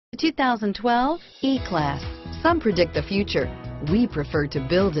The 2012 E-Class. Some predict the future. We prefer to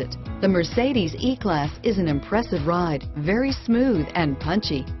build it. The Mercedes E-Class is an impressive ride, very smooth and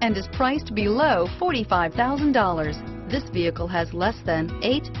punchy, and is priced below $45,000. This vehicle has less than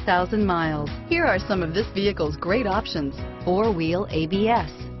 8,000 miles. Here are some of this vehicle's great options: four-wheel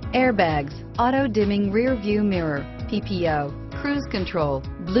ABS, airbags, auto-dimming rear view mirror, PPO, cruise control,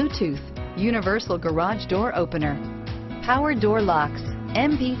 Bluetooth, universal garage door opener, power door locks,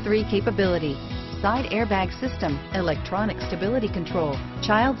 MP3 capability, side airbag system, electronic stability control,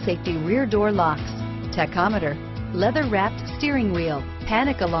 child safety rear door locks, tachometer, leather-wrapped steering wheel,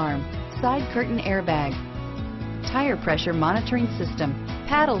 panic alarm, side curtain airbag, tire pressure monitoring system,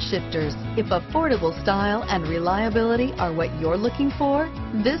 paddle shifters. If affordable style and reliability are what you're looking for,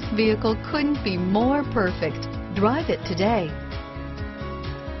 this vehicle couldn't be more perfect. Drive it today.